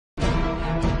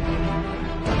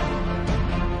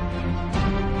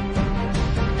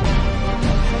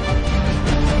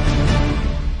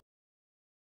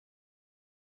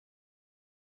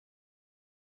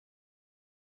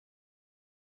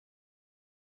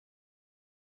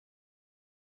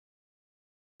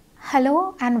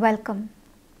Hello and welcome.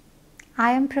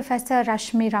 I am Professor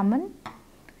Rashmi Raman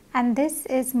and this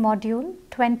is Module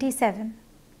 27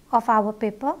 of our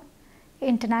paper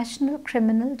International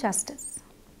Criminal Justice.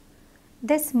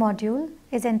 This module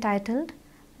is entitled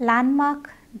Landmark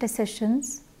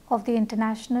Decisions of the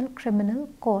International Criminal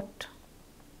Court.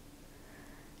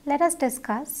 Let us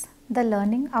discuss the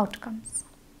learning outcomes.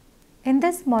 In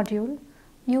this module,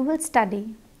 you will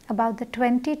study about the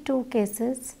 22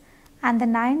 cases and the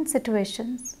 9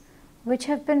 situations which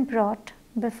have been brought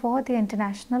before the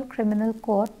International Criminal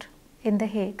Court in The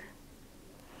Hague.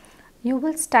 You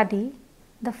will study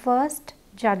the first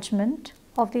judgment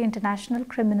of the International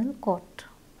Criminal Court.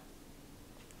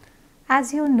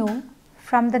 As you know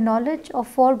from the knowledge of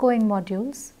foregoing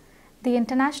modules, the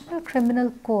International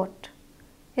Criminal Court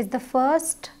is the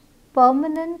first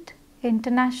permanent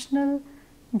international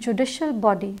judicial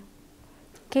body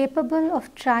capable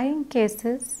of trying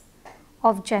cases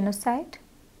of genocide,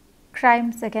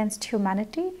 crimes against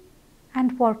humanity,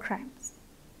 and war crimes.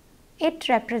 It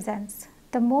represents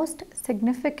the most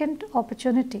significant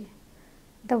opportunity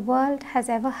the world has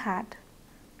ever had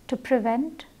to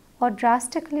prevent or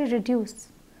drastically reduce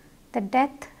the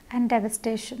death and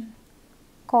devastation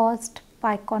caused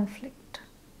by conflict.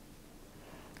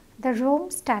 The Rome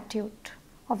Statute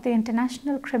of the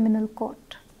International Criminal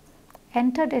Court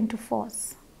entered into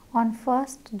force on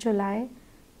 1st July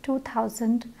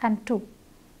 2002.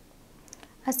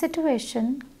 A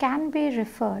situation can be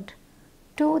referred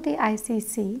to the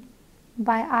ICC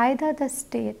by either the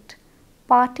state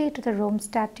party to the Rome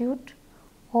Statute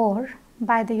or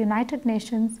by the United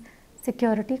Nations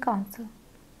Security Council.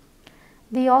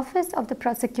 The Office of the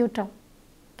Prosecutor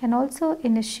can also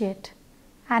initiate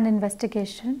an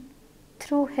investigation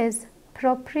through his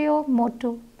proprio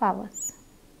motu powers.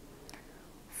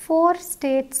 4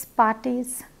 states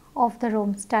parties of the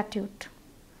Rome Statute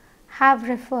have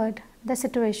referred the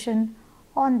situation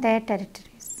on their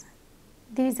territories.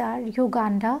 These are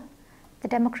Uganda, the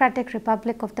Democratic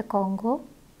Republic of the Congo,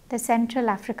 the Central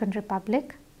African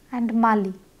Republic, and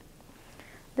Mali.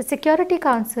 The Security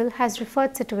Council has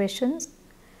referred situations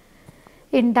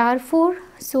in Darfur,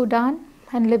 Sudan,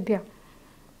 and Libya,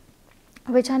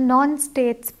 which are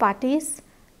non-states parties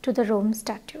to the Rome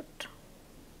Statute.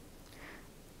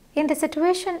 In the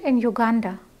situation in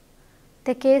Uganda,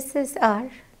 the cases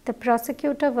are the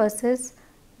prosecutor versus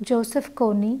Joseph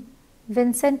Kony,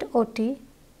 Vincent Oti,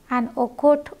 and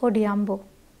Okot Odiambo,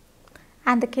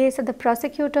 and the case of the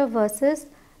prosecutor versus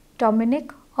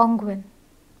Dominic Ongwen.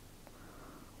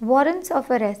 Warrants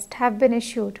of arrest have been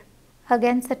issued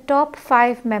against the top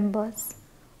 5 members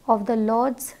of the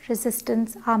Lord's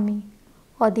Resistance Army,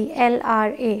 or the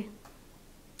LRA.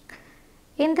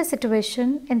 In the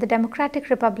situation in the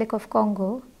Democratic Republic of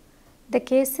Congo, the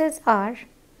cases are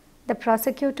the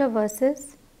prosecutor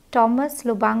versus Thomas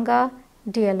Lubanga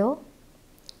Diallo,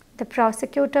 the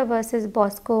prosecutor versus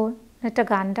Bosco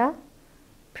Ntaganda,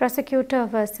 prosecutor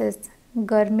versus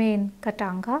Germain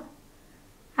Katanga,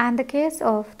 and the case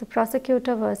of the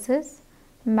prosecutor versus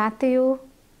Matthew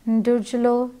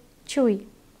Ndujlo Chui.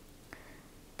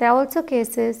 There are also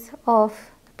cases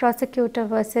of the prosecutor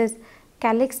versus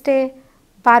Calixte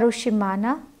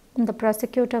Barushimana, and the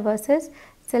prosecutor versus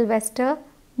Sylvester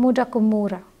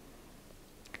Mudakumura.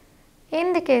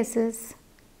 In the cases,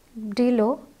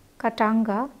 Dilo,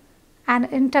 Katanga, and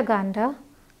Ntaganda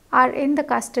are in the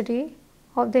custody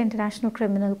of the International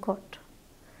Criminal Court.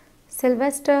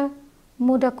 Sylvester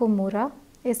Mudakumura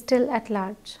is still at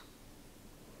large.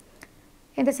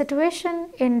 In the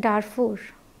situation in Darfur,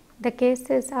 the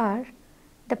cases are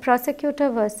the prosecutor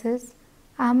versus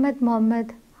Ahmed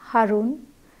Mohamed Harun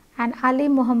and Ali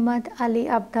Muhammad Ali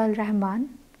Abdul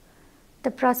Rahman,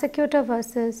 the prosecutor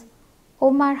versus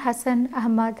Omar Hassan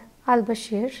Ahmad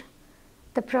al-Bashir,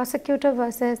 the prosecutor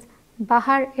versus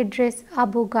Bahar Idris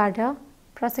Abu Garda,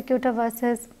 prosecutor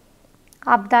versus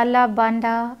Abdallah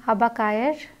Banda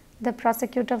Abakayer, the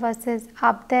prosecutor versus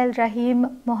Abdel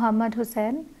Rahim Muhammad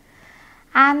Hussain,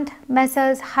 and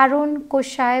Messrs. Harun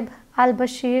Kushaib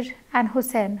al-Bashir and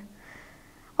Hussain,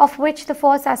 of which the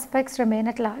 4 suspects remain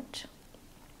at large.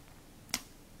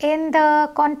 In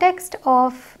the context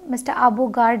of Mr.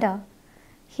 Abu Garda,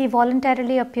 he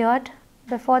voluntarily appeared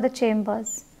before the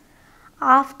chambers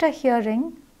after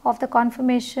hearing of the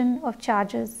confirmation of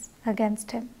charges against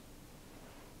him.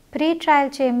 Pre-trial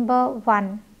chamber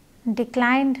 1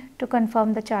 declined to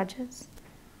confirm the charges.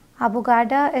 Abu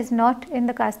Garda is not in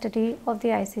the custody of the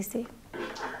ICC.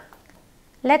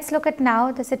 Let's look at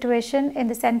now the situation in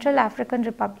the Central African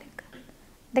Republic.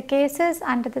 The cases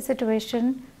under the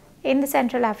situation in the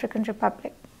Central African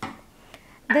Republic.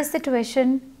 This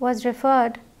situation was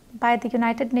referred by the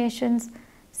United Nations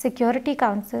Security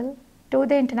Council to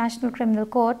the International Criminal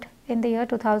Court in the year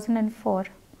 2004.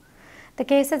 The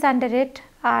cases under it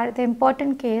are the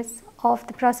important case of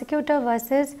the prosecutor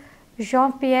versus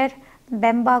Jean-Pierre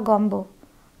Bemba Gombo,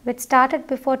 which started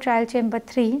before Trial Chamber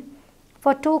 3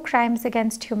 for 2 crimes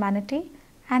against humanity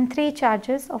and 3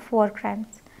 charges of war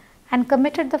crimes, and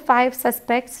committed the 5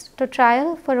 suspects to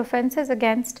trial for offences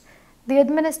against the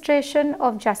administration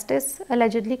of justice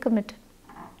allegedly committed.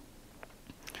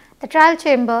 The trial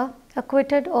chamber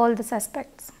acquitted all the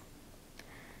suspects.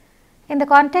 In the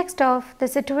context of the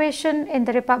situation in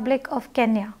the Republic of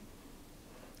Kenya,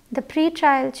 the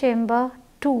pre-trial chamber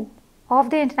 2 of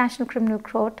the International Criminal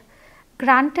Court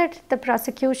granted the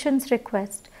prosecution's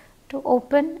request to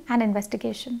open an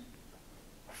investigation.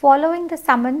 Following the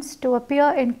summons to appear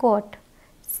in court,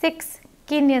 6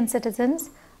 Kenyan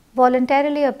citizens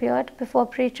voluntarily appeared before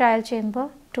pre-trial chamber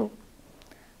 2.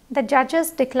 The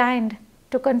judges declined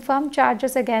to confirm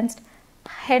charges against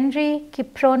Henry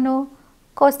Kiprono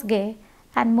Kosgei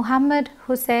and Muhammad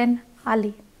Hussein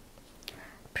Ali.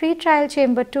 Pre-trial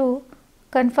chamber 2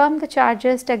 confirmed the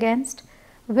charges against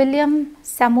William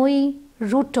Samui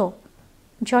Ruto,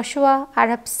 Joshua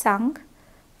Arap Sang,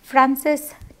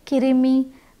 Francis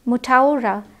Kirimi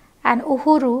Mutaura and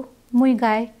Uhuru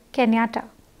Muigai Kenyatta,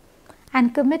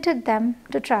 and committed them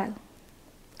to trial.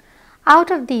 Out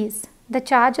of these, the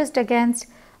charges against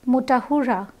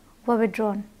Mutahura were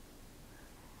withdrawn.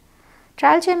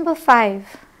 Trial Chamber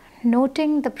 5,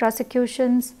 noting the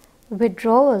prosecution's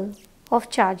withdrawal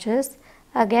of charges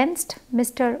against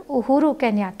Mr. Uhuru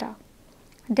Kenyatta,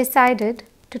 decided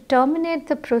to terminate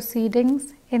the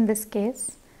proceedings in this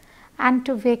case and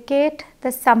to vacate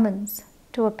the summons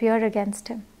to appear against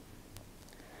him.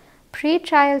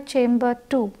 Pre-trial Chamber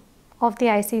 2 of the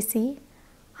ICC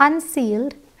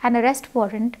unsealed an arrest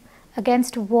warrant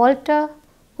against Walter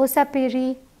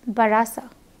Usapiri Barasa.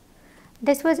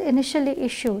 This was initially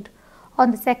issued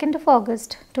on the 2nd of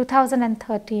August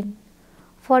 2013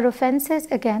 for offences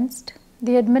against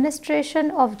the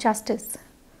administration of justice,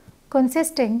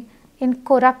 consisting in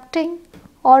corrupting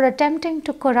or attempting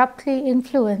to corruptly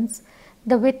influence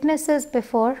the witnesses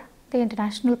before the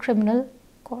International Criminal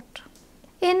Court.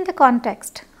 In the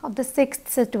context of the 6th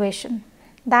situation,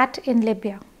 that in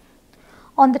Libya,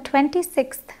 on the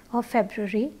 26th of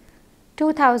February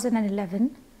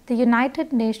 2011, the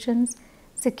United Nations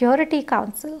Security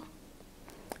Council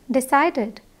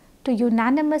decided to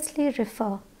unanimously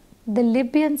refer the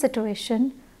Libyan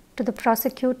situation to the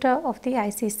prosecutor of the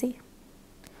ICC.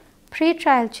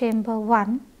 Pre-trial Chamber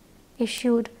 1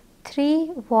 issued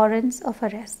 3 warrants of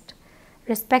arrest,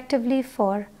 respectively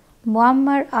for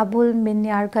Muammar Abul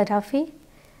Minyar Gaddafi,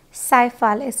 Saif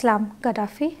al-Islam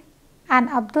Gaddafi, and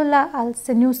Abdullah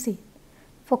al-Senussi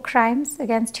for crimes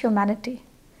against humanity,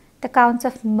 the counts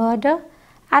of murder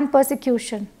and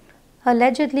persecution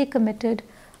allegedly committed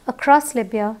across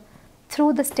Libya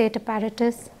through the state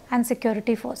apparatus and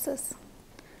security forces.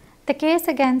 The case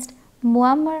against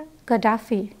Muammar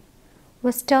Gaddafi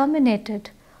was terminated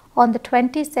on the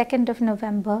 22nd of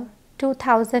November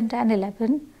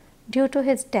 2011 due to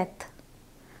his death.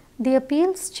 The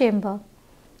appeals chamber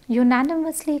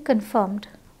unanimously confirmed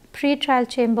pre-trial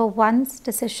chamber 1's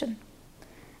decision,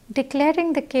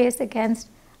 declaring the case against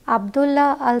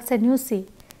Abdullah al-Senussi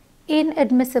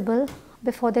inadmissible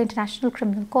before the International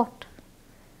Criminal Court.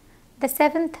 The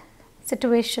 7th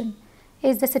situation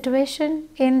is the situation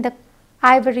in the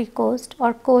Ivory Coast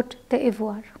or Côte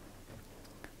d'Ivoire.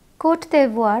 Côte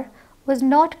d'Ivoire was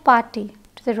not party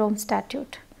to the Rome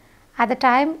Statute at the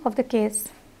time of the case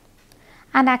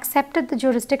and accepted the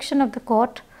jurisdiction of the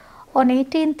court on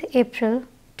 18th April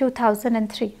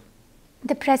 2003.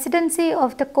 The presidency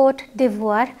of the Côte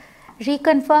d'Ivoire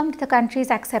reconfirmed the country's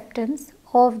acceptance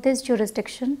of this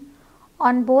jurisdiction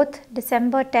on both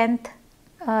December 10th,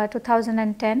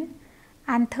 2010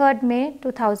 and 3rd May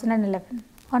 2011.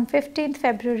 On 15th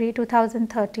February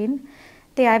 2013,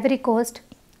 the Ivory Coast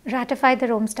ratified the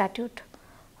Rome Statute.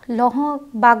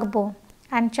 Laurent Gbagbo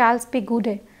and Charles P.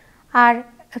 Goudet are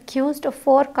accused of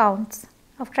 4 counts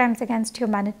of crimes against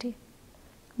humanity: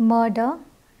 murder,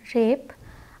 rape,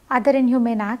 other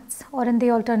inhumane acts, or in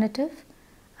the alternative,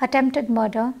 attempted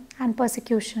murder and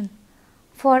persecution,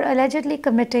 for allegedly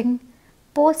committing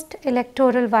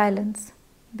post-electoral violence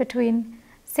between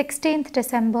 16th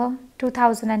December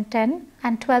 2010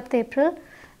 and 12th April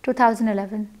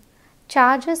 2011.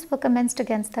 Charges were commenced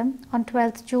against them on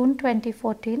 12th June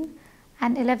 2014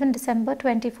 and 11 December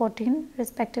 2014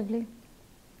 respectively.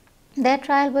 Their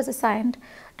trial was assigned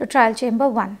to Trial Chamber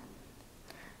 1.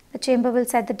 The chamber will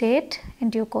set the date in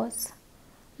due course.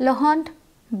 Laurent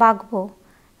Gbagbo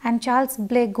and Charles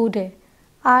Blake Goudet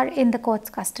are in the court's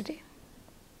custody.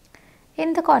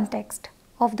 In the context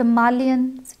of the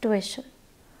Malian situation,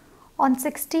 on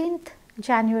 16th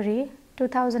January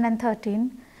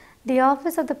 2013, the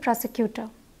Office of the Prosecutor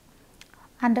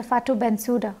under Fatou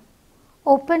Bensouda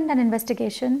opened an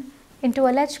investigation into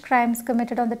alleged crimes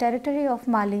committed on the territory of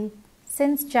Mali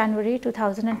since January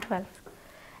 2012.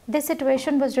 This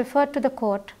situation was referred to the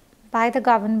court by the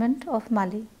government of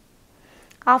Mali.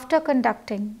 After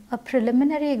conducting a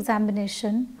preliminary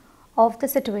examination of the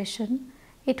situation,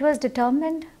 it was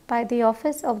determined by the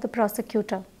Office of the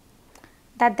Prosecutor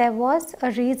that there was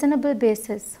a reasonable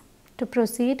basis to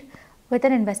proceed with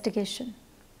an investigation.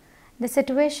 The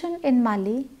situation in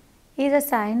Mali is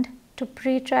assigned to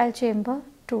Pre-Trial Chamber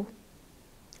 2.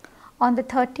 On the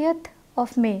 30th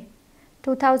of May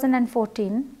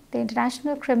 2014, the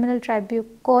International Criminal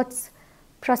Court's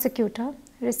prosecutor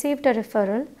received a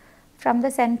referral from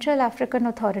the Central African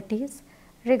authorities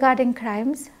regarding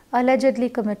crimes allegedly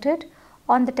committed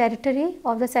on the territory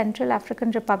of the Central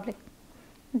African Republic.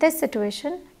 This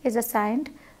situation is assigned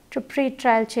to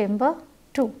Pre-Trial Chamber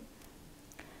 2.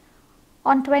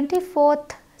 On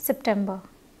 24th September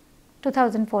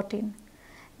 2014,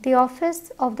 the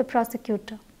Office of the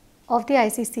Prosecutor of the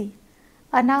ICC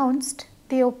announced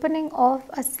the opening of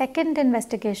a second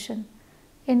investigation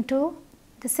into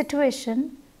the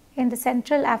situation in the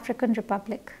Central African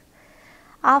Republic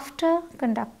after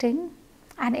conducting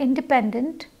an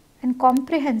independent and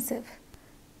comprehensive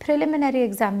preliminary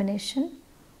examination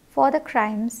for the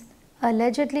crimes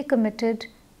allegedly committed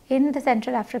in the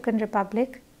Central African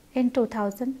Republic in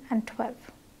 2012.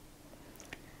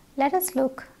 Let us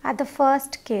look at the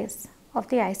first case of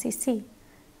the ICC,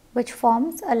 which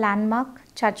forms a landmark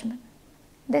judgment.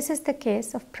 This is the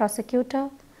case of Prosecutor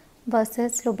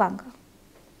versus Lubanga.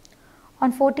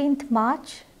 On 14th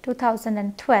March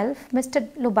 2012, Mr.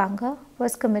 Lubanga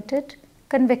was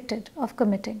convicted of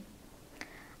committing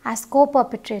as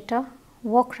co-perpetrator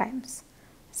war crimes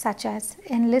such as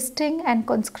enlisting and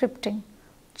conscripting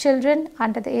children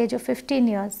under the age of 15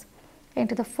 years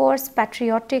into the Force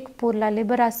Patriotique pour la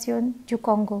Libération du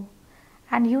Congo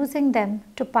and using them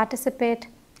to participate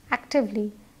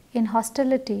actively in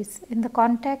hostilities in the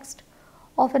context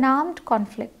of an armed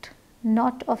conflict,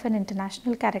 not of an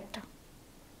international character.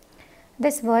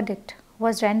 This verdict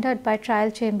was rendered by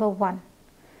Trial Chamber 1,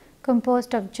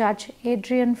 composed of Judge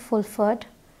Adrian Fulford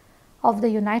of the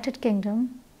United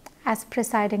Kingdom as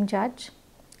presiding judge,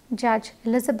 Judge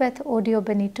Elizabeth Odio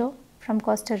Benito from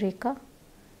Costa Rica,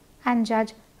 and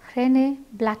Judge René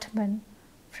Blattman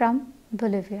from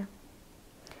Bolivia.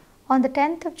 On the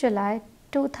 10th of July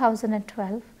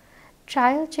 2012,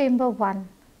 Trial Chamber 1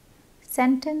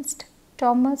 sentenced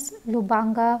Thomas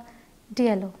Lubanga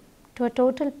Diallo to a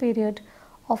total period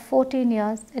of 14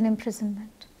 years in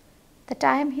imprisonment. The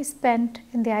time he spent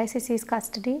in the ICC's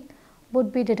custody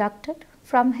would be deducted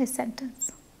from his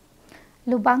sentence.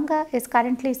 Lubanga is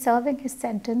currently serving his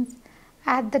sentence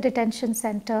at the detention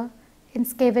center in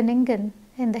Scheveningen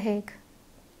in The Hague.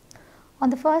 On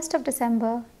the 1st of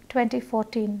December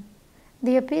 2014,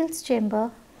 the appeals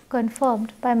chamber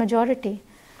confirmed by majority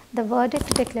the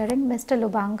verdict declaring Mr.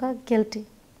 Lubanga guilty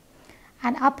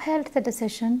and upheld the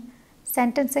decision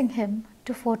sentencing him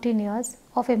to 14 years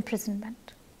of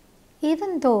imprisonment.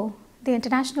 Even though the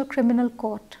International Criminal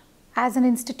Court as an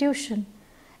institution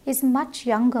is much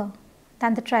younger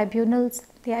than the tribunals,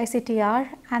 the ICTR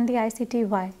and the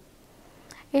ICTY,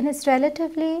 in its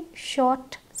relatively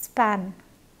short span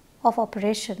of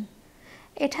operation,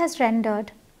 it has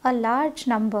rendered a large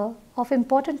number of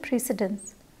important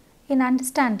precedents in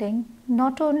understanding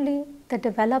not only the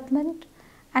development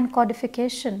and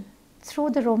codification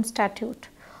through the Rome Statute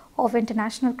of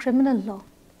International Criminal Law,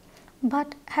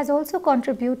 but has also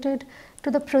contributed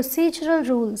to the procedural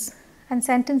rules and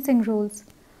sentencing rules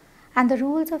and the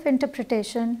rules of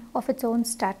interpretation of its own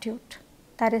statute,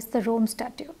 that is the Rome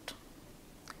Statute.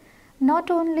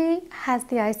 Not only has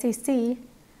the ICC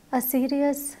a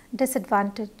serious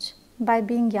disadvantage by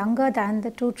being younger than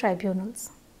the two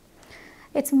tribunals,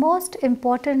 its most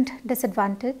important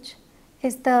disadvantage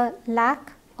is the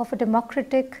lack of a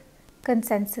democratic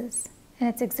consensus in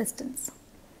its existence.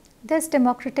 This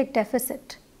democratic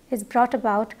deficit is brought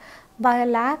about by a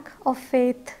lack of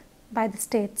faith by the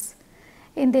states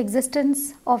in the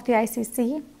existence of the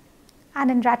ICC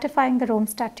and in ratifying the Rome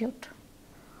Statute.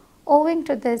 Owing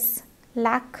to this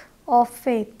lack of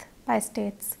faith by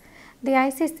states, the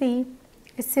ICC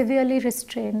is severely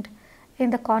restrained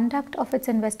in the conduct of its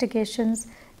investigations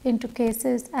into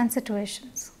cases and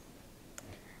situations.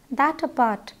 That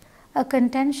apart, a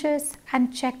contentious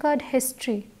and checkered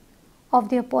history of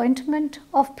the appointment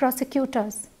of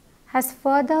prosecutors has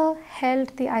further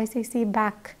held the ICC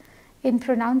back in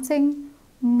pronouncing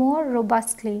more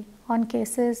robustly on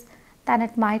cases than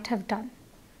it might have done.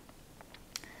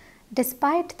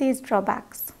 Despite these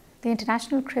drawbacks, the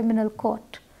International Criminal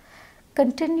Court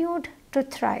continued to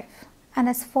thrive and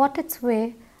has fought its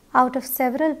way out of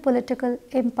several political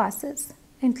impasses,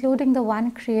 including the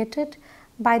one created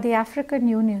by the African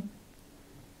Union.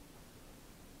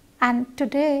 And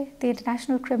today, the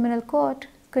International Criminal Court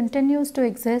continues to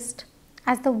exist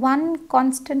as the one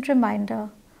constant reminder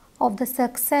of the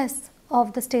success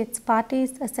of the States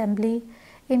Parties Assembly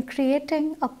in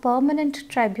creating a permanent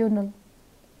tribunal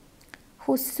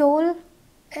whose sole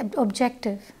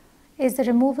objective is the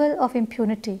removal of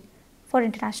impunity for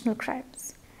international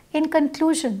crimes. In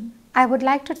conclusion, I would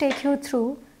like to take you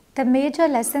through the major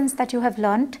lessons that you have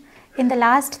learnt in the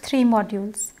last 3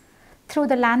 modules through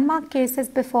the landmark cases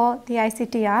before the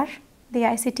ICTR, the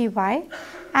ICTY,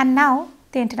 and now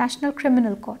the International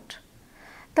Criminal Court.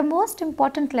 The most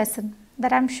important lesson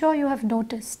that I am sure you have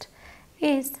noticed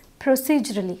is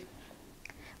procedurally.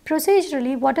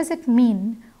 Procedurally, what does it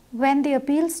mean when the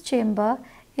appeals chamber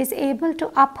is able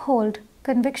to uphold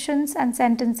convictions and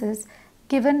sentences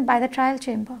given by the trial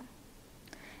chamber?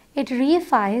 It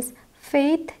reifies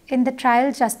faith in the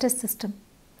trial justice system.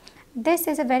 This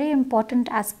is a very important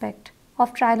aspect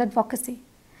of trial advocacy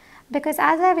because,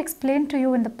 as I have explained to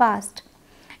you in the past,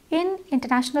 in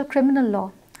international criminal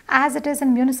law, as it is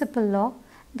in municipal law,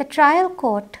 the trial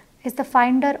court is the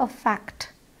finder of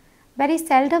fact. Very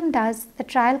seldom does the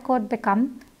trial court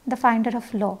become the finder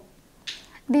of law.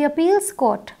 The appeals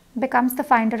court becomes the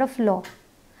finder of law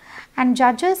and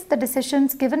judges the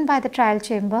decisions given by the trial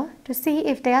chamber to see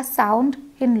if they are sound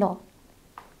in law.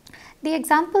 The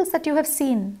examples that you have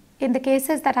seen in the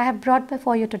cases that I have brought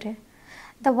before you today,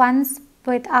 the ones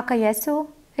with Akayesu,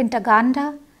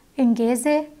 Intaganda,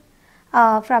 Ingeze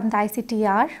from the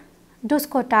ICTR,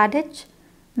 Dusko Tadic,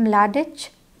 Mladic,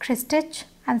 Kristic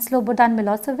and Slobodan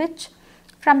Milosevic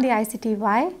from the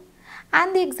ICTY,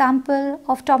 and the example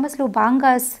of Thomas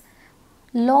Lubanga's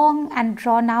long and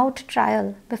drawn out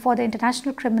trial before the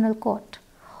International Criminal Court.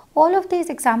 All of these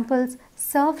examples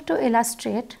serve to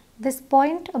illustrate this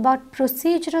point about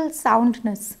procedural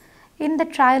soundness in the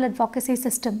trial advocacy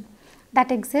system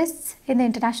that exists in the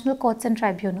international courts and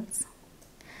tribunals.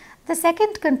 The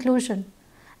second conclusion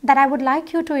that I would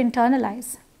like you to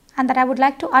internalize and that I would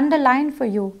like to underline for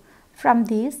you from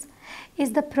these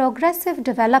is the progressive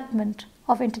development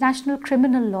of international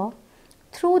criminal law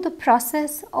through the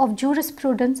process of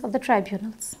jurisprudence of the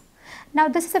tribunals. Now,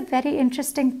 this is a very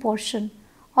interesting portion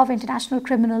of international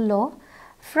criminal law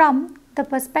from the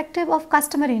perspective of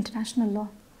customary international law.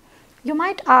 You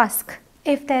might ask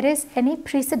if there is any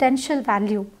precedential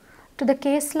value to the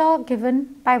case law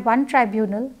given by one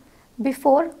tribunal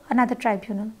before another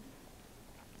tribunal.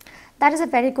 That is a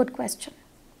very good question.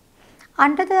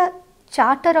 Under the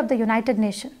Charter of the United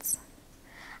Nations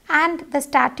and the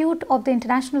Statute of the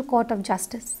International Court of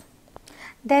Justice,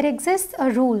 there exists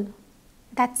a rule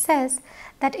that says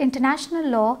that international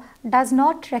law does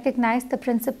not recognize the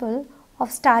principle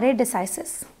of stare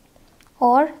decisis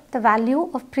or the value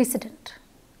of precedent.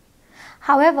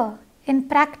 However, in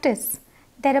practice,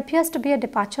 there appears to be a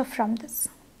departure from this.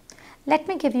 Let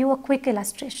me give you a quick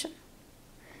illustration.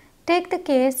 Take the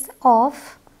case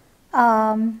of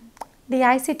the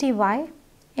ICTY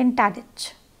in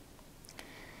Tadic.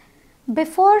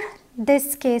 Before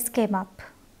this case came up,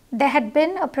 there had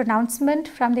been a pronouncement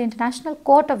from the International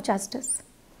Court of Justice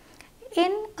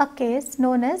in a case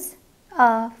known as,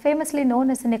 famously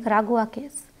known as the Nicaragua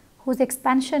case, whose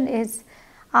expansion is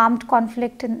armed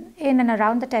conflict in and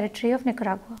around the territory of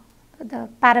Nicaragua, the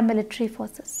paramilitary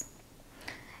forces.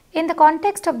 In the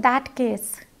context of that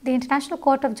case, the International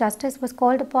Court of Justice was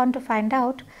called upon to find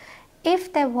out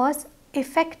if there was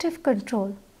effective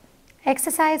control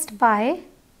exercised by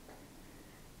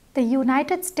the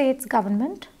United States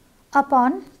government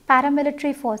upon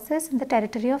paramilitary forces in the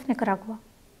territory of Nicaragua.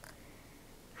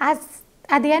 As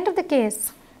at the end of the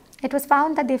case, it was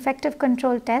found that the effective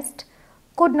control test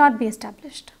could not be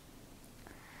established.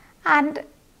 And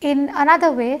in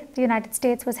another way, the United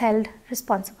States was held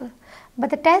responsible. But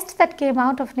the test that came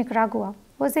out of Nicaragua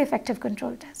was the effective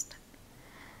control test.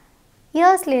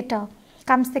 Years later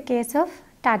comes the case of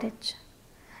Tadic.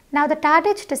 Now, the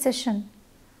Tadic decision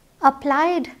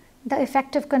applied the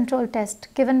effective control test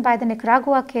given by the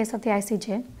Nicaragua case of the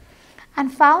ICJ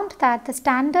and found that the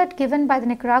standard given by the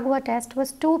Nicaragua test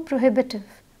was too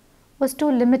prohibitive, was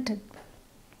too limited.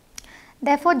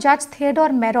 Therefore, Judge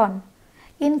Theodore Meron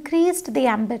increased the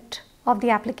ambit of the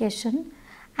application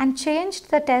and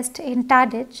changed the test in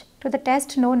Tadic to the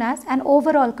test known as an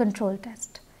overall control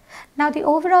test. Now, the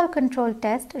overall control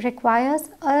test requires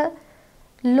a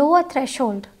lower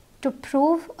threshold to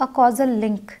prove a causal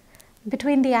link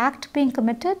between the act being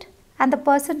committed and the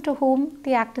person to whom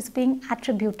the act is being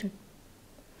attributed.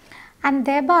 And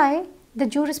thereby, the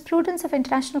jurisprudence of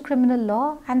international criminal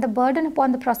law and the burden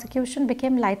upon the prosecution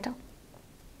became lighter.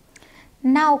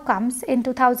 Now comes, in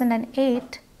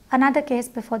 2008, another case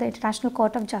before the International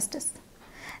Court of Justice.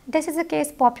 This is a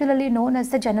case popularly known as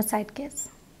the genocide case.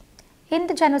 In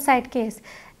the genocide case,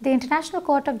 the International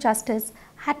Court of Justice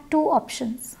had two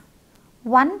options.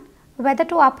 One, whether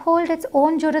to uphold its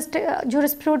own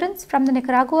jurisprudence from the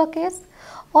Nicaragua case,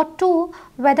 or two,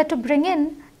 whether to bring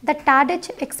in the Tadic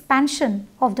expansion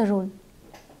of the rule.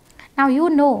 Now, you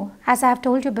know, as I have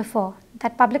told you before,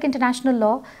 that public international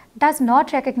law does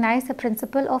not recognize the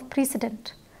principle of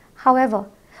precedent. However,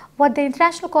 what the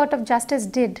International Court of Justice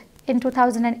did in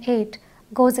 2008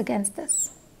 goes against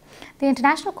this. The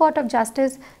International Court of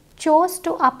Justice chose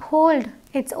to uphold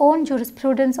its own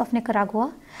jurisprudence of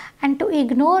Nicaragua and to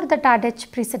ignore the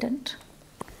Tadic precedent.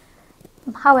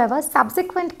 However,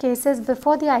 subsequent cases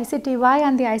before the ICTY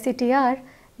and the ICTR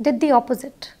did the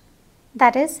opposite.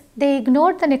 That is, they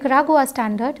ignored the Nicaragua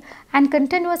standard and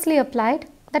continuously applied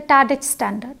the Tadic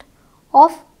standard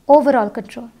of overall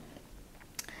control.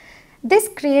 This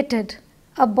created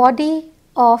a body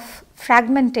of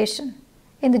fragmentation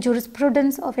in the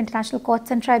jurisprudence of international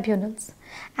courts and tribunals,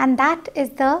 and that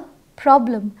is the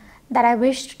problem that I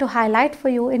wished to highlight for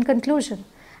you in conclusion.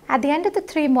 At the end of the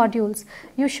 3 modules,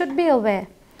 you should be aware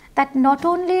that not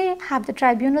only have the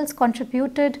tribunals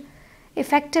contributed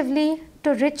effectively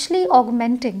to richly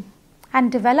augmenting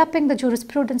and developing the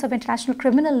jurisprudence of international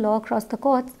criminal law across the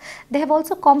courts, they have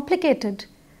also complicated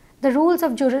the rules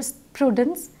of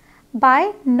jurisprudence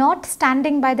by not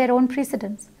standing by their own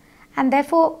precedents, and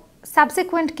therefore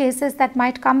subsequent cases that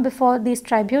might come before these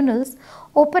tribunals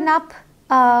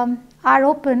are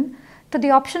open to the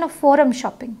option of forum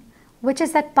shopping, which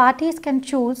is that parties can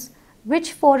choose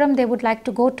which forum they would like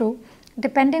to go to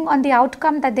depending on the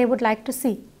outcome that they would like to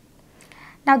see.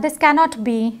 Now, this cannot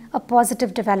be a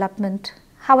positive development.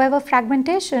 However,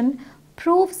 fragmentation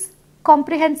proves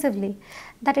comprehensively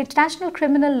that international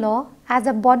criminal law as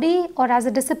a body or as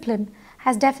a discipline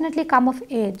has definitely come of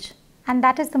age, and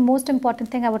that is the most important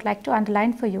thing I would like to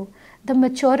underline for you, the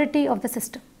maturity of the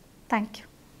system. Thank you.